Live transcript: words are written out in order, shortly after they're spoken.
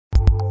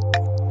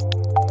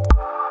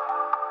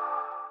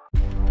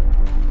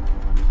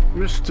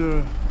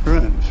Mr.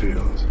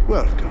 Renfield,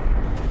 welcome.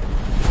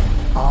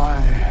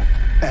 I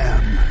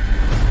am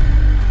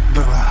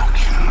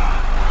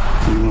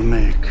Dracula. You will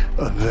make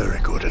a very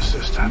good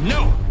assistant.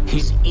 No!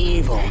 He's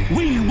evil.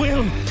 We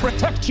will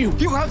protect you.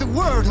 You have the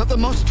word of the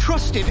most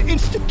trusted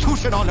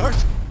institution on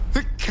earth,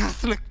 the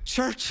Catholic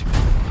Church.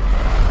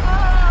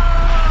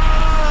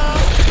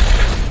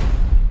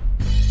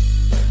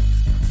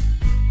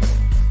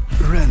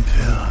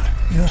 Renfield,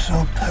 your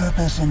sole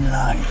purpose in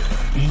life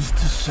is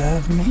to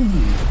serve me.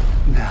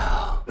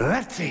 Now,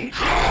 let's eat.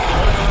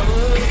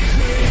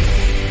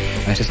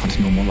 I just want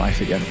a normal life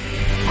again.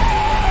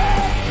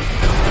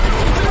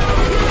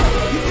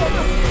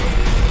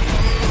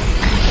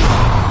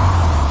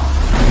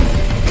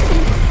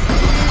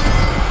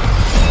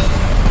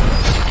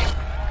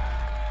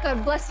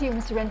 God bless you,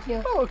 Mr.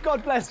 Renfield. Oh,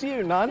 God bless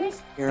you,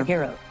 nuns. You're a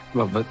hero.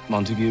 Robert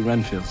Montague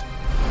Renfield.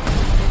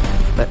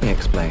 Let me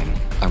explain.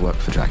 I work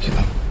for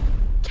Dracula.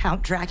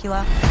 Count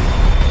Dracula?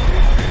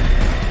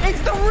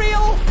 It's the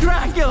real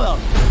Dracula!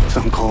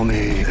 Some call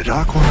me the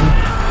Dark One.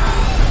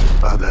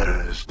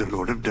 Others, the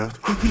Lord of Death.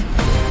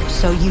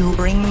 So you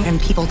bring him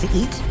people to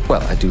eat?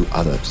 Well, I do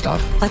other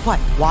stuff. Like what?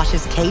 Wash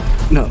his cape?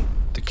 No,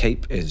 the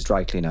cape is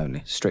dry clean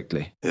only,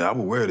 strictly. Yeah, I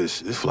will wear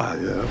this fly,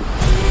 yeah.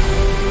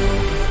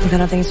 I'm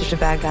gonna think he's such a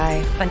bad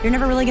guy. But you're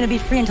never really gonna be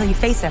free until you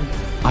face him.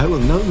 I will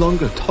no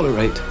longer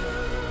tolerate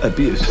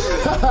abuse.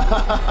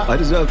 I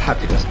deserve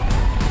happiness.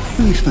 Let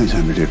me explain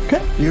something to you,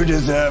 okay? You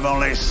deserve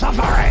only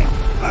suffering.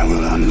 I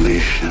will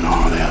unleash an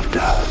army of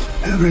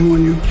death.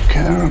 Everyone you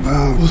care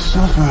about will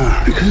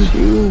suffer because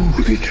you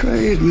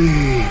betrayed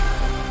me.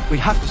 We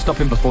have to stop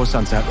him before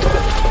sunset.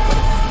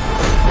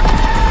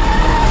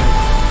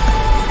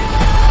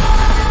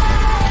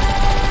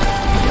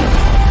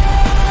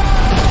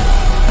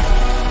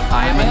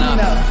 I am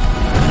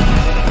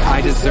enough.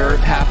 I deserve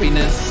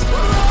happiness,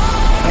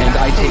 and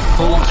I take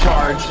full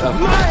charge of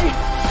my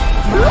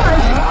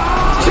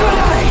life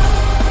tonight!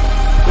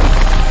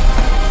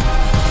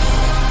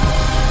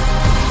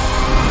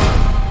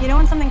 You know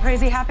when something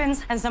crazy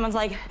happens and someone's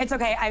like, it's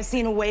okay, I've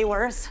seen way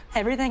worse.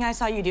 Everything I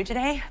saw you do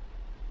today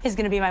is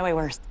gonna be my way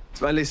worse.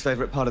 It's my least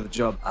favorite part of the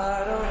job.